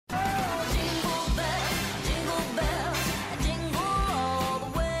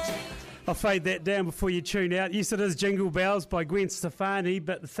I'll fade that down before you tune out. Yes, it is Jingle Bells by Gwen Stefani,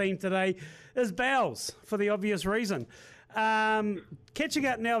 but the theme today is bells for the obvious reason. Catching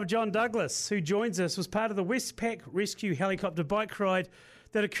up now with John Douglas, who joins us, was part of the Westpac Rescue Helicopter bike ride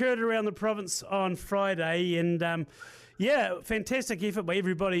that occurred around the province on Friday. And fantastic effort by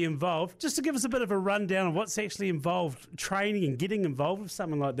everybody involved. Just to give us a bit of a rundown of what's actually involved, training and getting involved with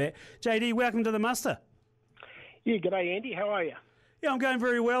something like that. JD, welcome to the muster. Yeah, g'day Andy, how are you? Yeah, I'm going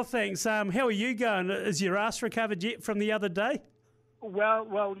very well, thanks. How are you going? Is your ass recovered yet from the other day?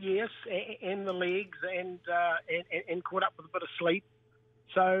 Well, yes, and the legs, and caught up with a bit of sleep.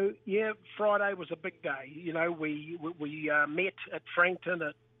 So yeah, Friday was a big day. You know, we met at Frankton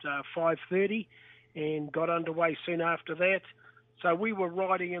at 5:30 and got underway soon after that. So we were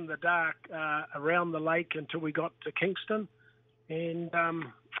riding in the dark around the lake until we got to Kingston, and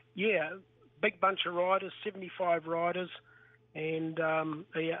big bunch of riders, 75 riders. And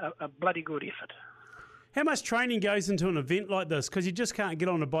a bloody good effort. How much training goes into an event like this? Because you just can't get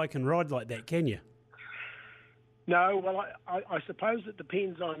on a bike and ride like that, can you? No, well, I suppose it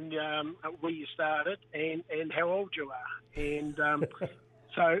depends on where you started and how old you are. And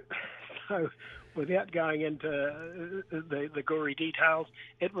so without going into the gory details,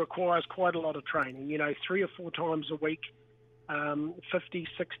 it requires quite a lot of training, 3 or 4 times a week. 50,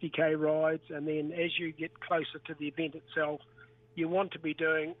 60k rides, and then as you get closer to the event itself, you want to be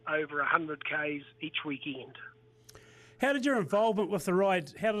doing over 100k's each weekend. How did your involvement with the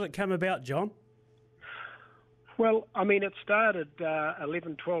ride, how did it come about, John? Well, I mean, it started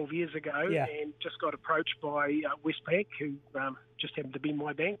 11, 12 years ago, and just got approached by Westpac, who just happened to be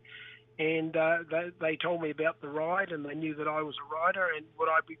my bank, and they told me about the ride, and they knew that I was a rider, and would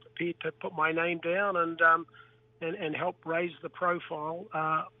I be prepared to put my name down and help raise the profile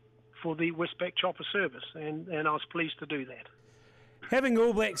for the Westpac chopper service, and I was pleased to do that. Having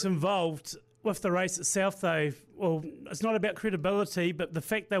All Blacks involved with the race itself, though, well, it's not about credibility, but the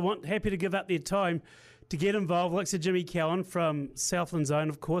fact they want happy to give up their time to get involved, like Sir Jimmy Cowan from Southland Zone,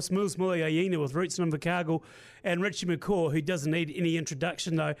 of course, Mils Muliaina with Roots in Invercargill, and Richie McCaw, who doesn't need any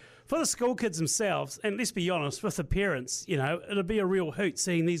introduction, though. For the school kids themselves, and let's be honest, with the parents, it'll be a real hoot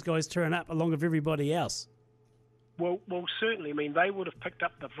seeing these guys turn up along with everybody else. Well, certainly. I mean, they would have picked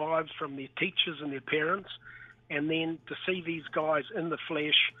up the vibes from their teachers and their parents, and then to see these guys in the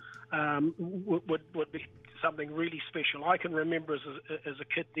flesh would be something really special. I can remember as a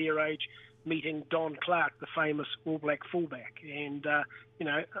kid their age meeting Don Clark, the famous All Black fullback, and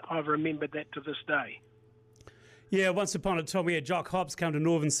I've remembered that to this day. Yeah, once upon a time we had Jock Hobbs come to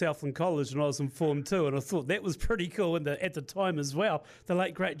Northern Southland College when I was in Form 2, and I thought that was pretty cool at the time as well, the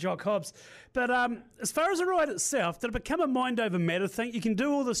late, great Jock Hobbs. But as far as the ride itself, did it become a mind-over-matter thing? You can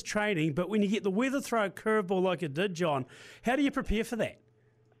do all this training, but when you get the weather throw a curveball like it did, John, how do you prepare for that?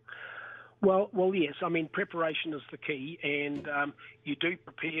 Well, yes. I mean, preparation is the key, and you do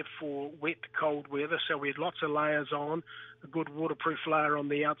prepare for wet, cold weather. So we had lots of layers on, a good waterproof layer on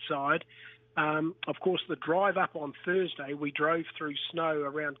the outside. Of course, the drive up on Thursday, we drove through snow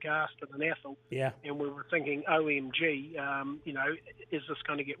around Garston and Athol, and we were thinking, OMG, is this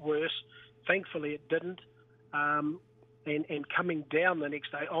going to get worse? Thankfully, it didn't. And coming down the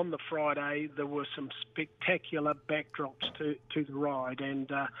next day, on the Friday, there were some spectacular backdrops to the ride.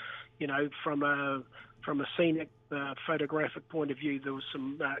 And, from a scenic photographic point of view, there was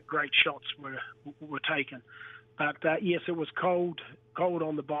some great shots were taken. But, yes, it was cold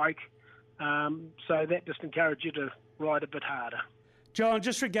on the bike. So that just encouraged you to ride a bit harder. John,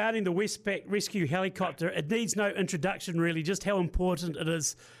 just regarding the Westpac Rescue Helicopter, it needs no introduction really, just how important it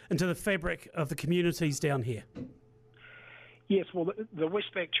is into the fabric of the communities down here. Yes, well, the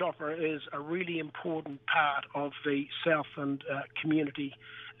Westpac chopper is a really important part of the Southland community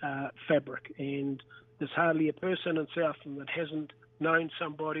fabric, and there's hardly a person in Southland that hasn't known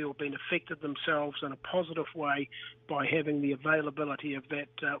somebody or been affected themselves in a positive way by having the availability of that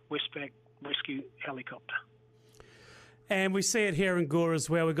Westpac Rescue Helicopter. And we see it here in Gore as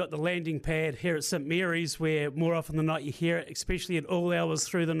well. We've got the landing pad here at St Mary's, where more often than not you hear it, especially at all hours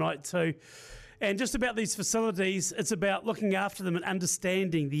through the night too. And just about these facilities, it's about looking after them and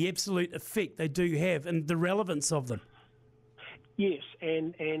understanding the absolute effect they do have and the relevance of them. Yes,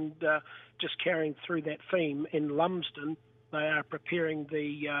 and just carrying through that theme, in Lumsden, they are preparing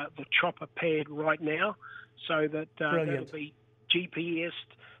the chopper pad right now, so that that'll be GPSed.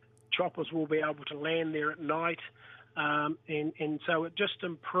 Choppers will be able to land there at night, and so it just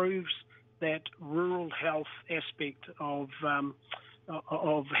improves that rural health aspect of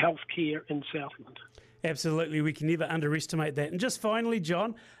healthcare in Southland. Absolutely, we can never underestimate that. And just finally,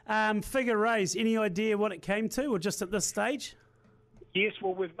 John, figure raise, any idea what it came to, or just at this stage? Yes,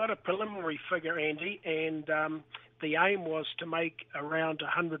 well, we've got a preliminary figure, Andy, and the aim was to make around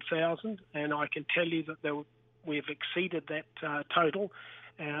 100,000, and I can tell you that we've exceeded that total.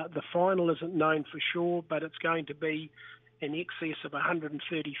 The final isn't known for sure, but it's going to be in excess of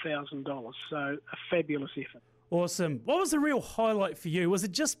 $130,000, so a fabulous effort. Awesome. What was the real highlight for you? Was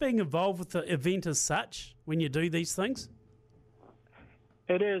it just being involved with the event as such when you do these things?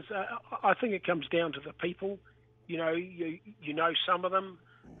 It is. I think it comes down to the people. You know some of them,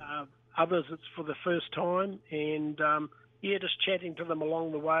 others it's for the first time, and just chatting to them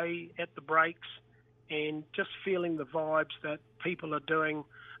along the way at the breaks, and just feeling the vibes that people are doing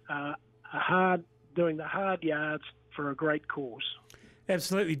the hard yards for a great cause.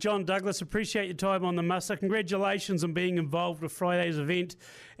 Absolutely. John Douglas, appreciate your time on the Muster. Congratulations on being involved with Friday's event,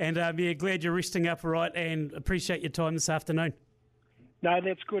 and glad you're resting up all right, and appreciate your time this afternoon. No,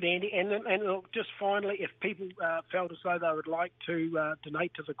 that's good, Andy. And look, just finally, if people felt as though they would like to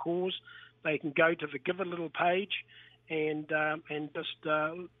donate to the cause, they can go to the Give a Little page and just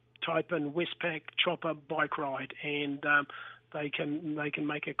type in Westpac Chopper Bike Ride, and they can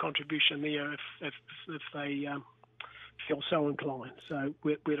make a contribution there if they feel so inclined. So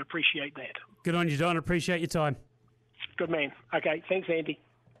we'd appreciate that. Good on you, John. Appreciate your time. Good man. Okay, thanks, Andy.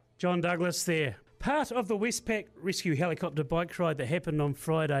 John Douglas there. Part of the Westpac Rescue Helicopter Bike Ride that happened on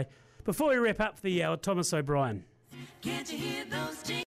Friday. Before we wrap up the hour, Thomas O'Brien. Can't you hear those